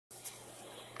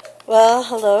Well,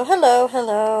 hello, hello,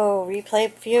 hello,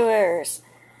 replay viewers.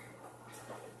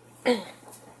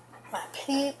 My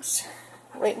peeps.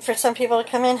 Waiting for some people to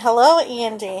come in. Hello,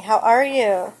 Andy. How are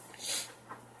you?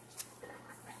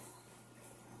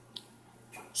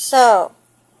 So,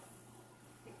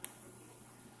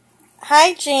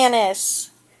 hi,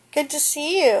 Janice. Good to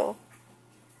see you.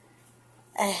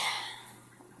 I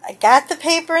got the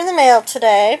paper in the mail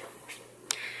today.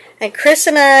 And Chris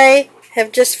and I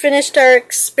have just finished our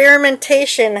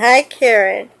experimentation. Hi,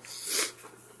 Karen.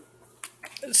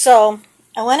 So,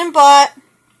 I went and bought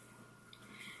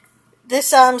this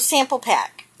sample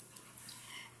pack.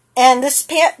 And this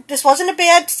wasn't a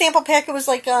bad sample pack. It was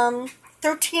like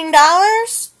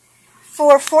 $13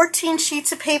 for 14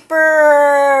 sheets of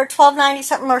paper, $12.90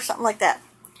 something or something like that.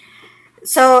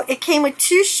 So it came with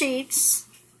 2 sheets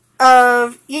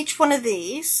of each one of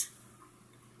these.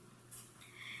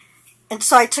 And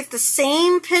so I took the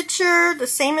same picture, the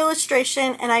same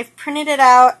illustration, and I've printed it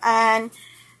out on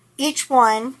each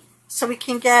one so we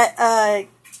can get a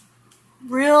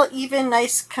real even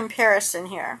nice comparison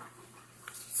here.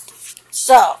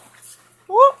 So,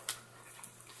 we're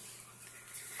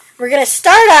going to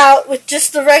start out with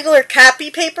just the regular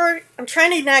copy paper. I'm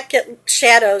trying to not get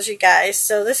shadows, you guys,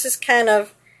 so this is kind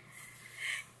of,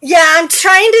 yeah, I'm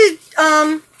trying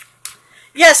to,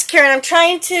 yes, Karen, I'm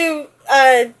trying to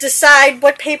decide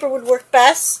what paper would work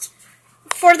best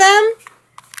for them,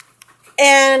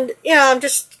 and, you know, I'm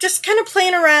just kind of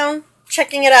playing around,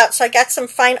 checking it out, so I got some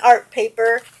fine art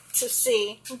paper to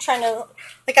see. I'm trying to,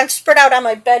 like, I'm spread out on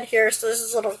my bed here, so this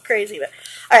is a little crazy, but,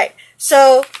 alright,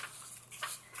 so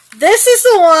this is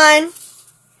the one,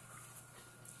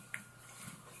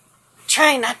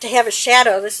 trying not to have a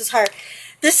shadow, this is hard.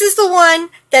 This is the one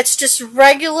that's just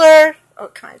regular, oh,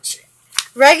 come on,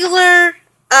 regular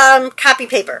copy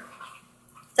paper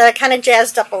that I kind of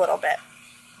jazzed up a little bit.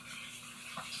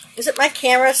 Is it my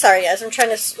camera? Sorry, guys, I'm trying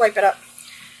to swipe it up.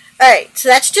 Alright, so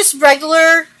that's just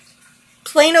regular,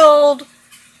 plain old,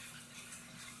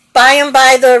 buy 'em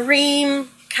by the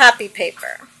ream copy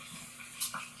paper.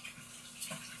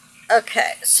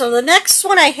 Okay, so the next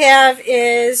one I have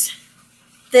is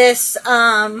this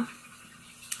matte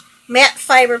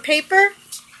fiber paper.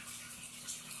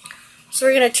 So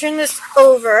we're going to turn this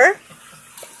over,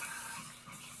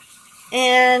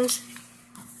 and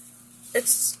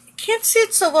it's, you can't see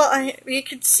it so well. You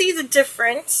can see the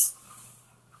difference.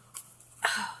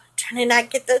 Oh, trying to not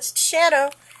get that shadow.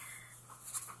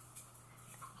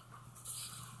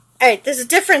 Alright, there's a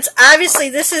difference. Obviously,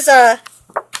 this is a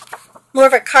more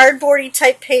of a cardboardy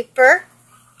type paper.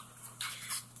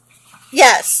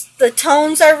 Yes, the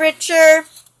tones are richer.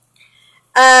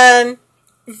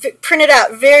 Printed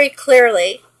out very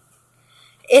clearly.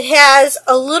 It has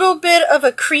a little bit of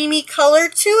a creamy color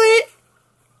to it.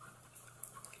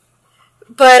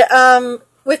 But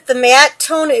with the matte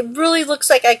tone, it really looks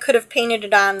like I could have painted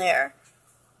it on there.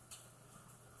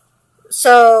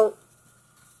 So,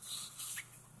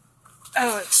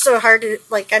 oh, it's so hard to,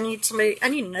 like, I need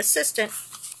an assistant.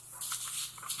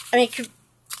 I mean,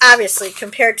 obviously,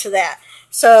 compared to that.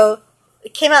 So,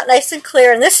 it came out nice and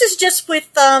clear. And this is just with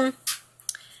my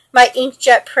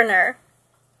inkjet printer.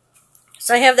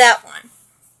 So, I have that one.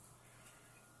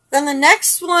 Then the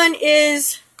next one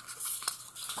is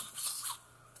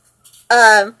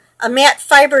a matte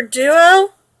fiber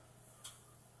duo.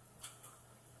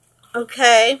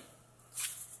 Okay.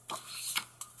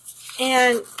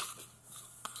 And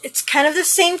it's kind of the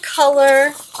same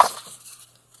color.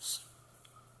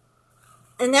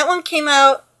 And that one came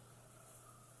out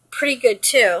pretty good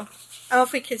too. I don't know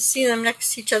if we can see them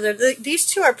next to each other. These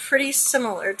two are pretty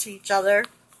similar to each other.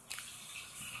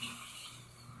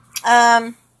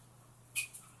 I'll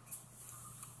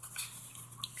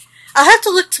have to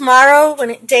look tomorrow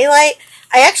when it's daylight.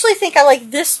 I actually think I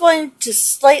like this one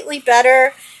just slightly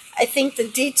better. I think the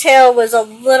detail was a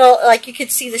little, like you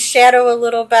could see the shadow a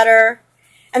little better.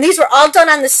 And these were all done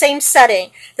on the same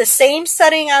setting. The same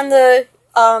setting on the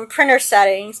printer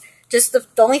settings. Just the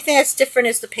only thing that's different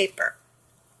is the paper.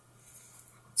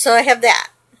 So I have that.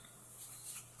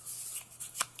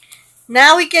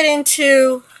 Now we get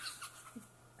into,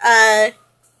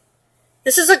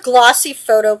 this is a glossy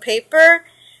photo paper.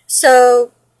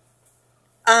 So,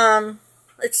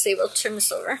 let's see, we'll turn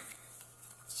this over.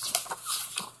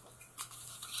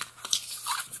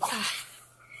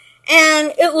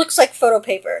 And it looks like photo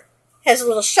paper. Has a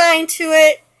little shine to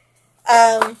it.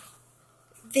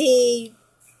 The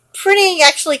printing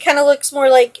actually kind of looks more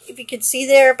like, if you could see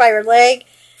there by her leg,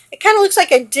 it kind of looks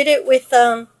like I did it with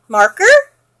marker.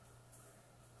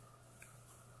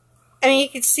 I mean, you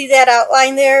can see that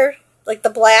outline there, like the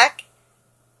black.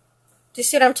 Do you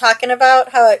see what I'm talking about?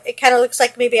 How it kind of looks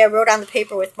like maybe I wrote on the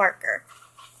paper with marker.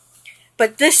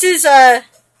 But this is a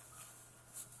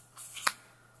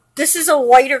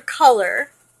whiter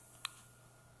color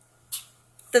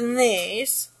than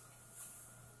these.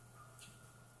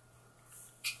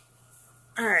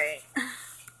 Alright.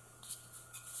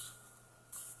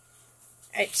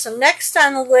 Alright, so next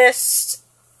on the list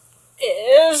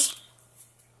is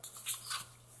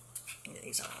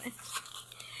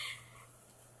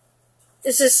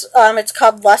it's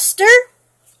called Luster.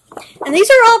 And these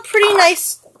are all pretty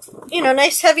nice,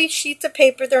 nice heavy sheets of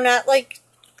paper. They're not like,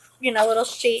 little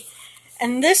sheet.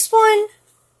 And this one,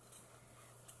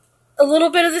 a little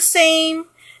bit of the same.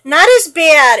 Not as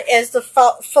bad as the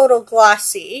Photo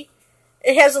Glossy.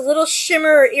 It has a little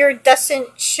shimmer,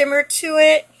 iridescent shimmer to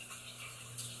it.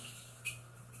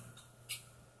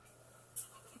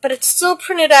 But it's still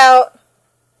printed out.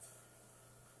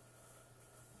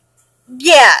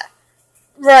 Yeah,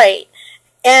 right.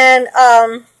 And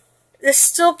this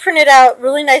still printed out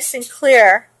really nice and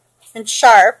clear and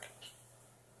sharp.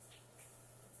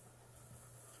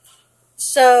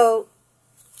 So,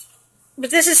 but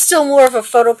this is still more of a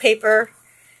photo paper.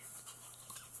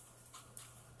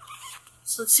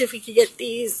 So let's see if we can get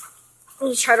these. I'm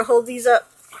going to try to hold these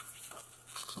up.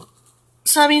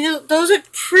 So, I mean, those are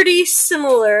pretty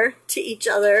similar to each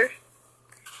other.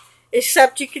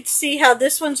 Except you can see how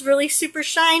this one's really super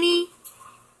shiny.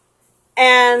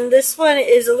 And this one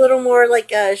is a little more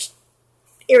like a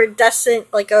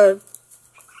iridescent, like a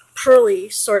pearly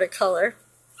sort of color.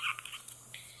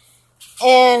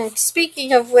 And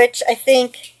speaking of which, I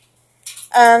think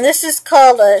this is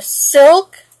called a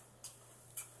silk.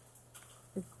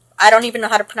 I don't even know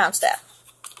how to pronounce that.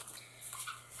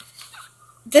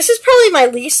 This is probably my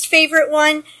least favorite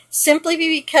one, simply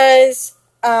because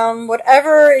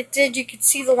whatever it did, you could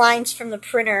see the lines from the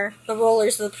printer, the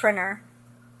rollers of the printer,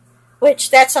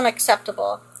 which that's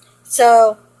unacceptable.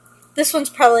 So this one's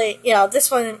probably,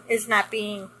 this one is not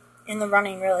being in the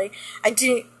running really.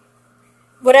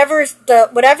 Whatever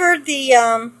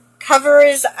the cover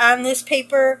is on this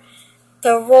paper,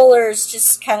 the rollers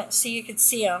just kind of, so you could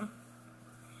see them.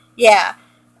 Yeah,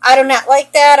 I do not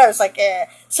like that. I was like, eh.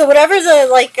 So whatever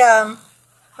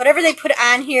whatever they put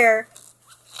on here,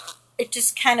 it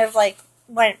just kind of like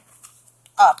went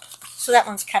up. So that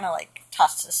one's kind of like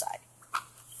tossed to the side.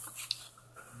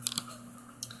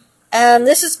 And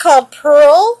this is called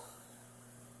Pearl.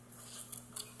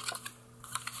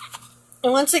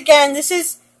 And once again, this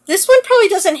one probably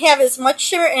doesn't have as much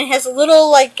shimmer, and it has a little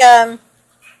like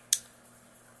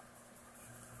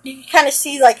you can kind of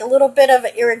see like a little bit of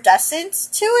iridescence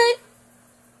to it,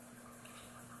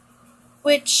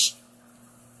 which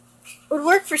would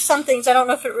work for some things. I don't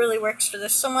know if it really works for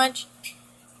this so much.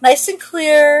 Nice and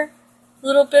clear, a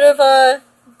little bit of a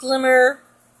glimmer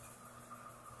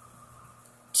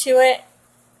to it.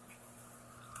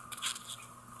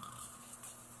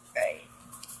 Right.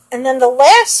 And then the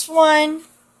last one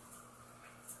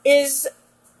is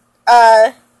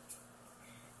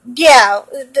yeah,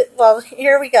 well,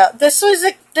 here we go. This is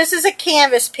a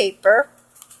canvas paper.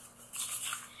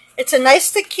 It's a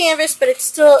nice thick canvas, but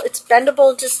it's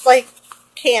bendable just like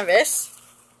canvas.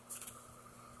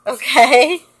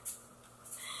 Okay.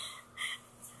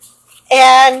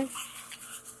 And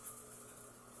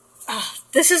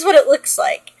this is what it looks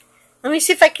like. Let me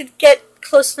see if I could get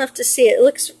close enough to see it. It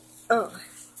looks,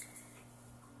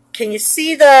 can you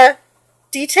see the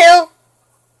detail?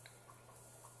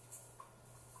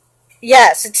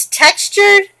 Yes, it's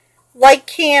textured like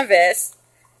canvas,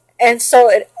 and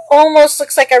so it almost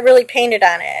looks like I really painted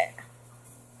on it.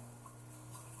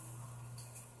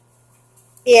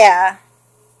 Yeah.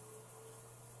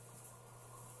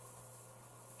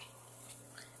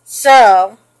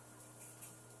 So,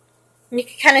 you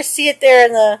can kind of see it there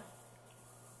in the...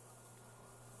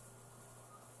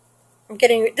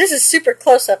 This is super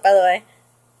close up, by the way.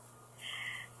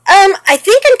 I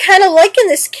think I'm kind of liking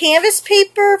this canvas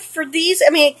paper for these. I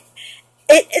mean,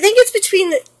 I think it's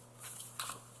between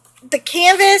the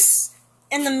canvas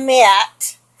and the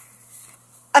matte.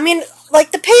 I mean,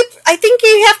 like the paper, I think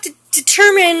you have to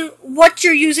determine what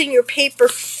you're using your paper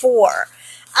for.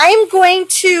 I'm going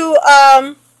to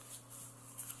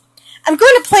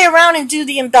play around and do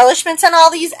the embellishments on all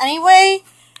these anyway.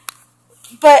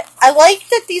 But I like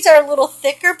that these are a little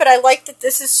thicker, but I like that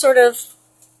this is sort of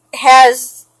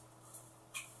has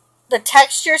the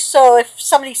texture, so if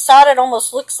somebody saw it, it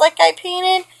almost looks like I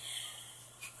painted.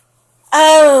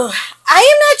 Oh, I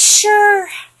am not sure.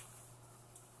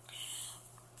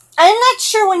 I'm not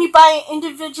sure when you buy an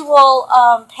individual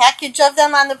package of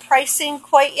them on the pricing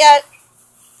quite yet.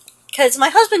 because my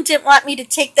husband didn't want me to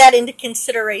take that into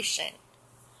consideration.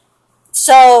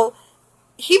 So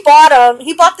he bought them.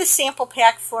 He bought the sample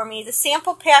pack for me. The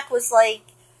sample pack was like,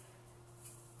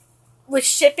 with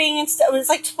shipping and stuff, it was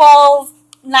like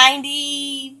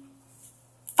 $12.95.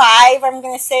 I'm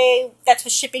gonna say that's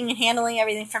with shipping and handling,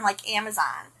 everything from like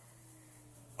Amazon.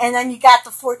 And then you got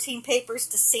the 14 papers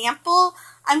to sample.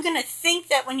 I'm going to think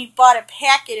that when you bought a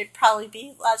packet, it'd probably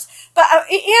be less. But,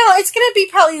 it's going to be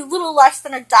probably a little less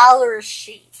than $1 a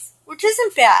sheet, which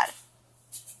isn't bad.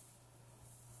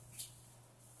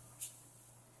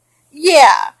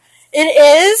 Yeah, it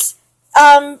is.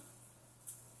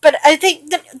 But I think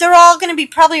that they're all going to be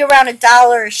probably around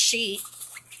 $1 a sheet.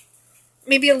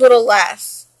 Maybe a little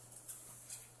less.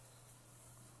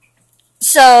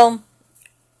 So,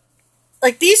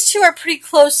 like, these two are pretty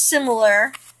close,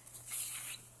 similar.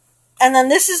 And then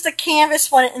this is the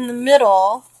canvas one in the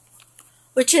middle,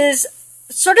 which is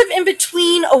sort of in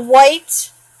between a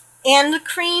white and the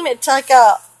cream. It's like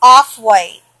a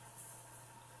off-white.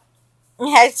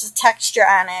 It has a texture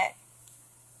on it.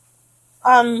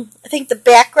 I think the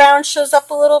background shows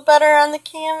up a little better on the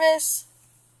canvas.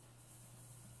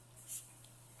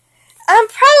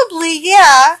 Probably,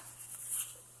 yeah.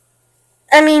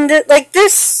 I mean, like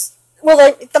this,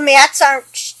 well, the mats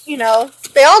aren't,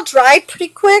 they all dried pretty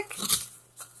quick.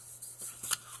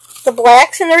 The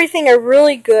blacks and everything are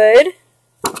really good.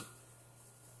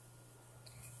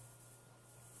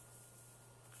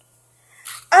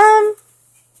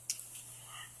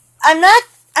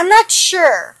 I'm not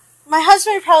sure. My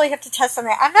husband would probably have to test on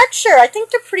that. I'm not sure. I think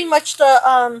they're pretty much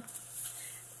the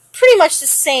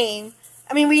same.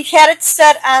 I mean, we had it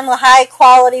set on the high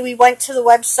quality. We went to the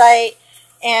website,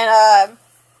 and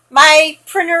my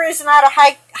printer is not a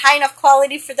high enough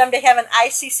quality for them to have an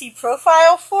ICC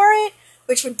profile for it,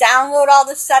 which would download all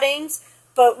the settings.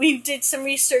 But we did some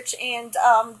research and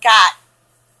got,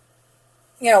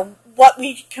 what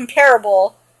we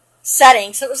comparable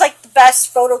settings. So it was like the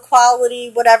best photo quality,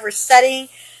 whatever setting.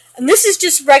 And this is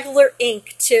just regular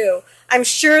ink too. I'm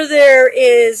sure there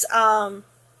is,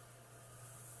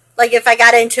 like if I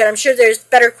got into it, I'm sure there's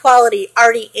better quality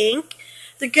arty ink.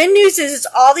 The good news is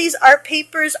all these art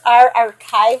papers are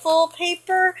archival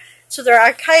paper, so they're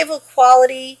archival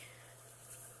quality.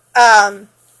 And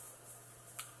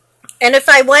if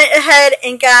I went ahead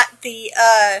and got the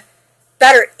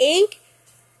better ink,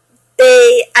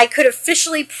 I could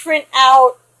officially print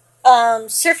out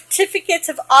certificates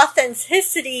of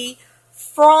authenticity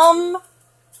from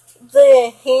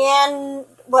the I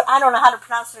don't know how to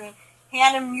pronounce it,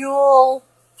 Hehnemuhle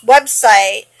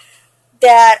website,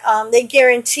 that they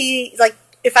guarantee, like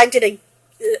if I did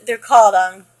they're called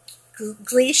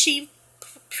Gleeshy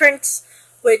prints,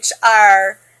 which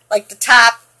are like the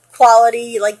top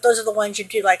quality, like those are the ones you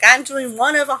do, like I'm doing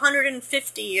one of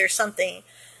 150 or something.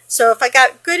 So if I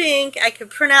got good ink, I could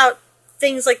print out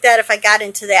things like that if I got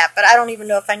into that, but I don't even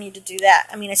know if I need to do that.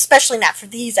 I mean, especially not for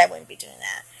these, I wouldn't be doing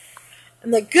that.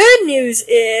 And the good news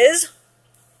is,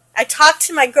 I talked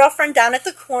to my girlfriend down at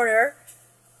the corner.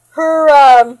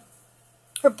 Her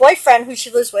boyfriend, who she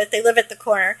lives with, they live at the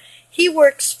corner. He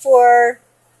works for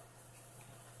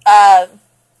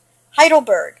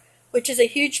Heidelberg, which is a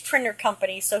huge printer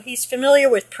company, so he's familiar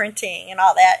with printing and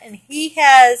all that. And he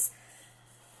does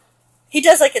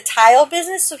like a tile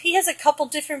business, so he has a couple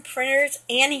different printers,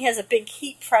 and he has a big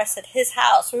heat press at his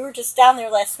house. We were just down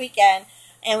there last weekend,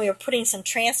 and we were putting some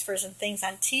transfers and things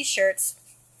on t-shirts.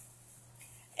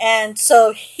 And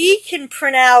so he can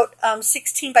print out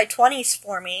 16 by 20s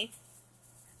for me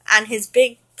on his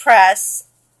big press.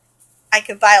 I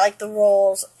could buy like the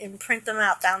rolls and print them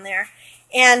out down there.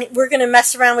 And we're going to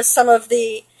mess around with some of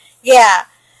the,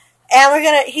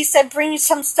 and he said, bring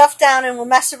some stuff down and we'll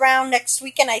mess around next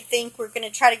weekend. I think we're going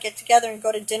to try to get together and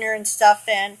go to dinner and stuff.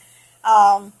 And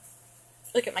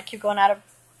look at my cube going out of,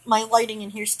 my lighting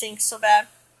in here stinks so bad.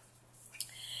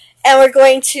 And we're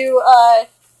going to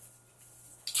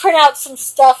print out some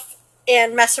stuff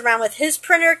and mess around with his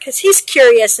printer because he's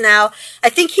curious now. I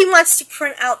think he wants to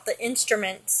print out the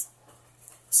instruments.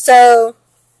 So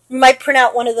we might print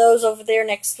out one of those over there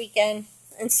next weekend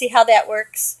and see how that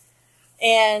works.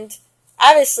 And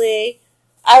obviously,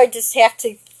 I would just have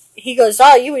to, he goes,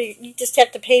 oh, you just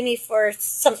have to pay me for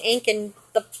some ink and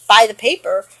buy the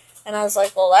paper. And I was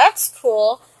like, well, that's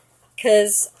cool,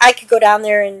 because I could go down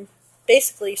there and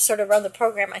basically sort of run the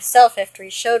program myself after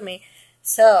he showed me.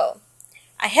 So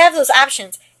I have those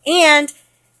options. And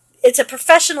it's a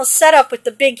professional setup with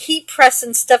the big heat press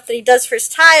and stuff that he does for his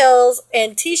tiles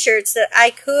and t-shirts that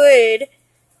I could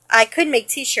make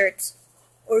t-shirts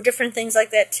or different things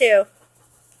like that too.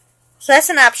 So that's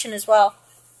an option as well.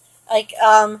 Like,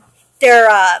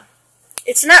 they're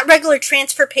it's not regular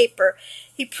transfer paper.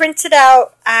 He prints it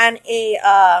out on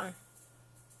a,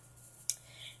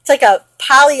 it's like a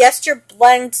polyester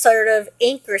blend sort of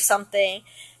ink or something.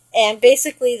 And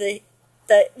basically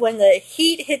when the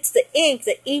heat hits the ink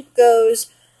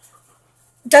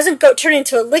doesn't turn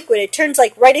into a liquid. It turns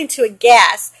like right into a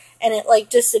gas, and it like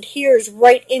just adheres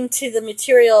right into the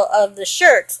material of the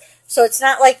shirts. So it's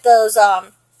not like those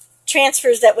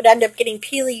transfers that would end up getting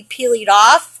peeled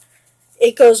off.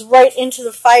 It goes right into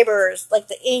the fibers, like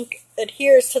the ink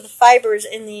adheres to the fibers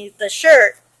in the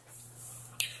shirt.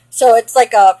 So it's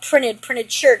like a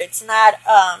printed shirt. It's not,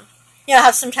 you know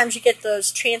how sometimes you get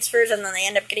those transfers and then they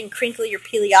end up getting crinkly or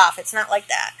peely off. It's not like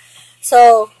that.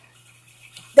 So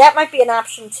that might be an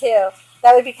option too.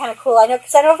 That would be kind of cool. I know,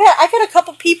 because I got a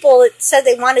couple people that said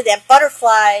they wanted that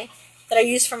butterfly that I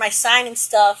use for my sign and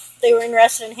stuff. They were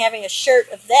interested in having a shirt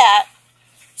of that.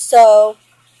 So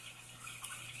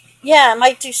yeah, I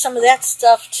might do some of that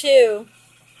stuff too.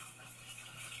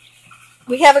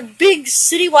 We have a big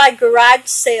citywide garage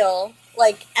sale,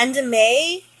 like end of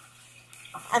May.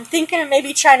 I'm thinking of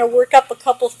maybe trying to work up a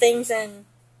couple things and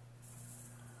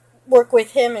work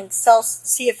with him and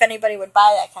see if anybody would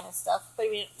buy that kind of stuff. But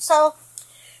so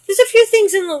there's a few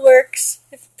things in the works.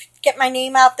 Get my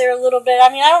name out there a little bit.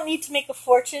 I mean, I don't need to make a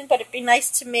fortune, but it'd be nice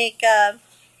to make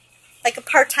like a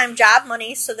part-time job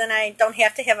money, so then I don't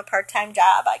have to have a part-time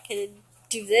job. I could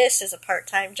do this as a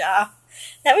part-time job.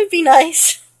 That would be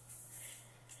nice.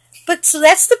 But so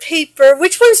that's the paper.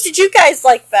 Which ones did you guys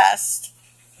like best?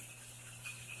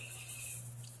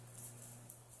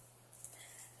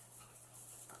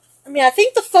 I mean, I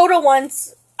think the photo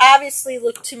ones obviously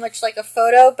look too much like a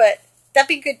photo, but that'd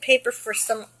be good paper for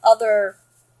some other,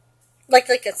 like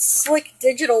a slick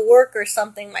digital work or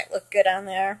something might look good on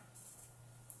there.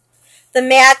 The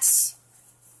mattes,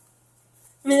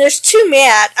 I mean, there's two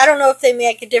matte. I don't know if they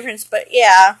make a difference, but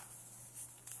yeah.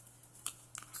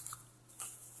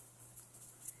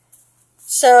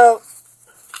 So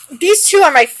these two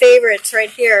are my favorites right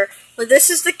here. Well, this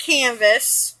is the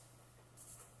canvas.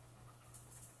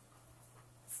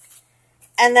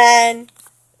 And then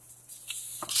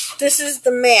this is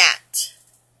the matte.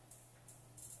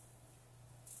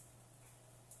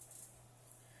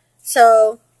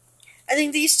 So I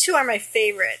think these two are my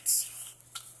favorites.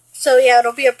 So yeah,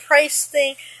 it'll be a price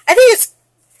thing. I think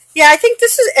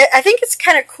it's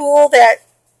kind of cool that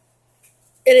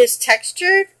it is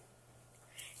textured.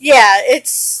 Yeah, it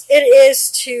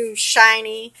is too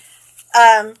shiny.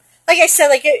 Like I said,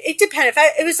 like it depends.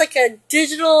 If it was like a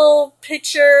digital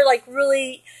picture, like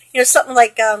really, something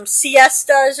like CS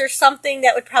does or something,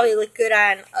 that would probably look good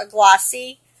on a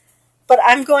glossy. But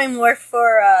I'm going more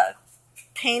for a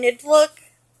painted look.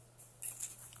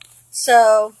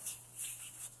 So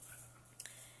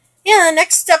yeah, the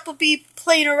next step will be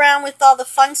playing around with all the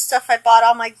fun stuff I bought,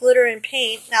 all my glitter and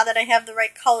paint, now that I have the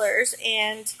right colors,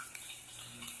 and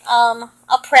I'll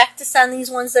practice on these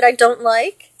ones that I don't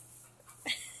like.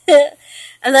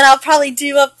 And then I'll probably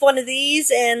do up one of these,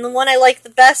 and the one I like the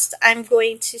best I'm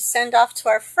going to send off to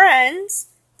our friends,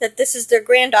 that this is their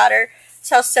granddaughter,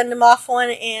 so I'll send them off one,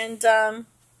 and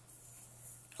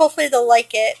hopefully they'll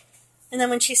like it. And then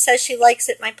when she says she likes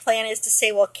it, my plan is to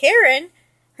say, well, Karen,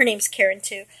 her name's Karen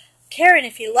too, Karen,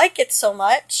 if you like it so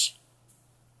much,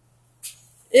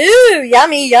 ooh,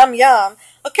 yummy, yum, yum.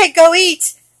 Okay, go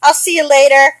eat. I'll see you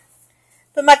later.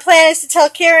 But my plan is to tell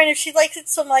Karen, if she likes it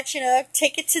so much,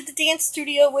 take it to the dance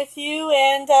studio with you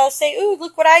and say, ooh,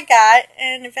 look what I got.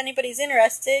 And if anybody's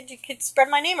interested, you could spread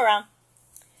my name around.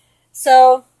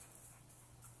 So,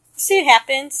 see what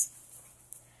happens.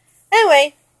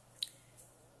 Anyway,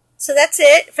 so that's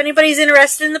it. If anybody's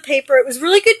interested in the paper, it was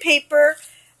really good paper.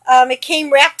 It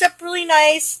came wrapped up really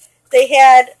nice. They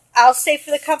had, I'll say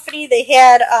for the company, they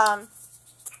had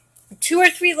 2 or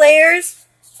 3 layers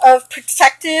of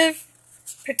protective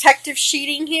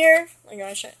sheeting here. I'm going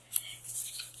to show you.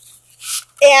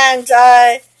 And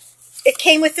it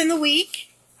came within the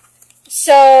week.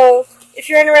 So if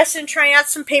you're interested in trying out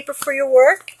some paper for your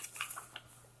work,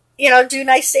 do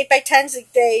nice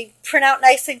 8x10s. They print out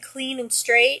nice and clean and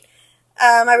straight.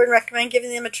 I would recommend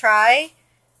giving them a try.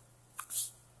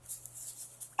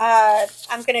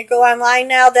 I'm going to go online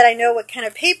now that I know what kind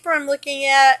of paper I'm looking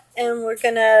at, and we're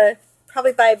going to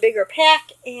probably buy a bigger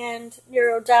pack and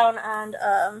narrow down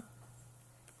on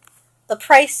the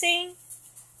pricing.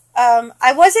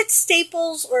 I was at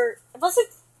Staples, or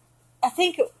I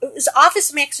think it was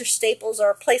Office Max or Staples, or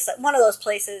a place, one of those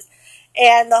places,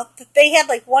 and they had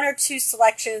like 1 or 2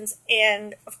 selections,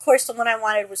 and of course the one I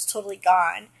wanted was totally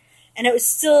gone. And it was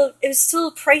still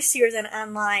pricier than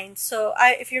online. So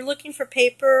if you're looking for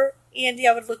paper, Andy,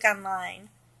 I would look online.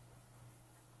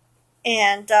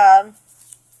 And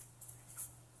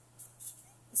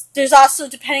there's also,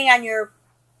 depending on your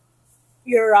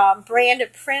brand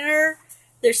of printer,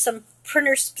 there's some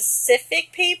printer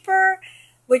specific paper,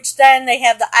 which then they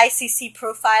have the ICC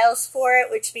profiles for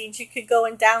it, which means you could go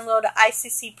and download an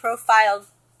ICC profile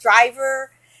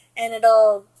driver, and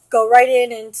it'll go right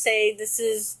in and say this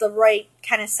is the right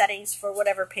kind of settings for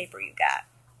whatever paper you got.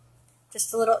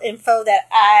 Just a little info that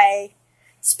I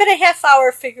spent a half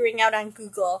hour figuring out on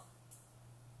Google.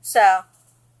 So,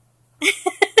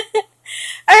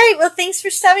 alright, well, thanks for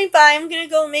stopping by. I'm going to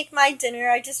go make my dinner.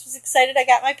 I just was excited I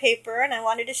got my paper, and I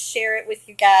wanted to share it with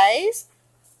you guys.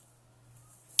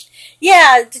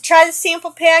 Yeah, to try the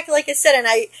sample pack, like I said, and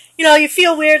you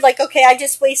feel weird, like, okay, I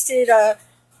just wasted, it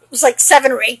was like $7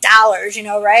 or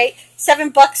 $8, right?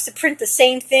 $7 to print the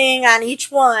same thing on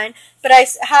each one, but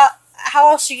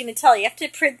how else are you going to tell? You have to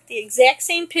print the exact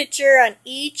same picture on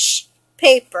each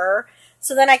paper,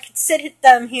 so then I could sit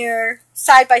them here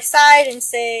side by side and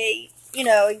say,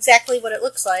 exactly what it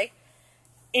looks like.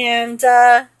 And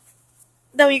then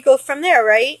we go from there,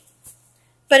 right?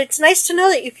 But it's nice to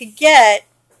know that you could get,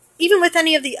 even with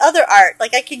any of the other art,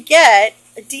 like I could get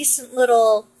a decent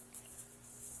little,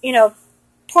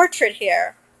 portrait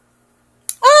here.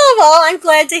 Oh, well, I'm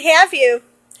glad to have you.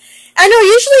 I know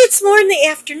usually it's more in the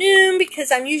afternoon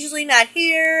because I'm usually not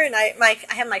here, and I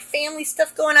have my family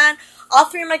stuff going on. All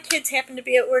 3 of my kids happen to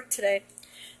be at work today.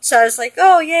 So I was like,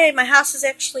 oh, yay, my house is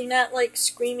actually not like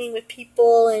screaming with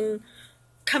people and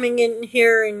coming in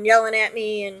here and yelling at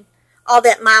me and all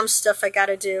that mom stuff I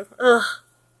gotta do. Ugh.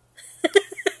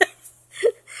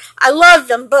 I love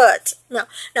them, but no,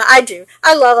 I do.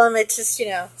 I love them. It's just,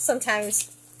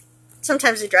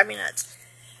 sometimes they drive me nuts.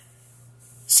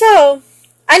 So,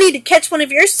 I need to catch one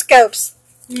of your scopes,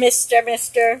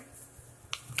 mister.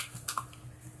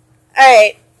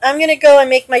 Alright, I'm going to go and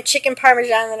make my chicken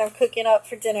parmesan that I'm cooking up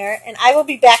for dinner, and I will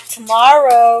be back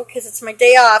tomorrow, because it's my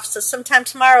day off, so sometime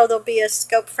tomorrow there'll be a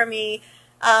scope for me.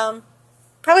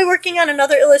 Probably working on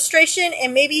another illustration,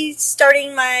 and maybe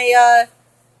starting my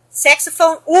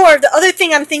saxophone, or the other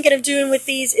thing I'm thinking of doing with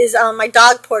these is my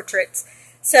dog portraits.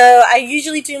 So I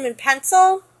usually do them in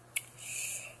pencil.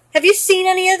 Have you seen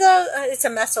any of those? It's a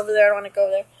mess over there. I don't want to go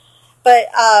there. But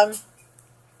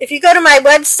if you go to my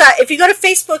website, if you go to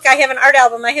Facebook, I have an art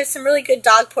album. I have some really good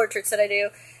dog portraits that I do,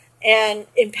 and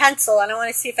in pencil. And I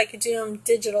want to see if I could do them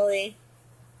digitally.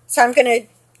 So I'm going to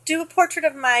do a portrait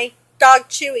of my dog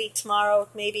Chewy tomorrow,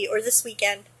 maybe, or this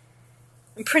weekend,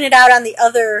 and print it out on the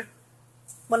other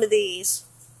one of these.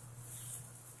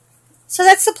 So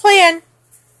that's the plan.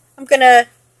 I'm going to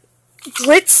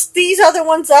glitz these other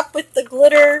ones up with the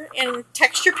glitter and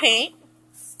texture paint,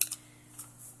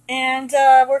 and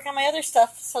work on my other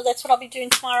stuff. So that's what I'll be doing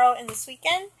tomorrow and this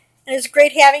weekend. And it was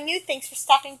great having you. Thanks for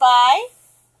stopping by.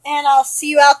 And I'll see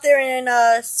you out there in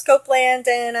Scopeland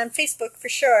and on Facebook for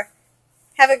sure.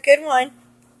 Have a good one.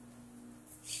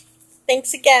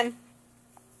 Thanks again.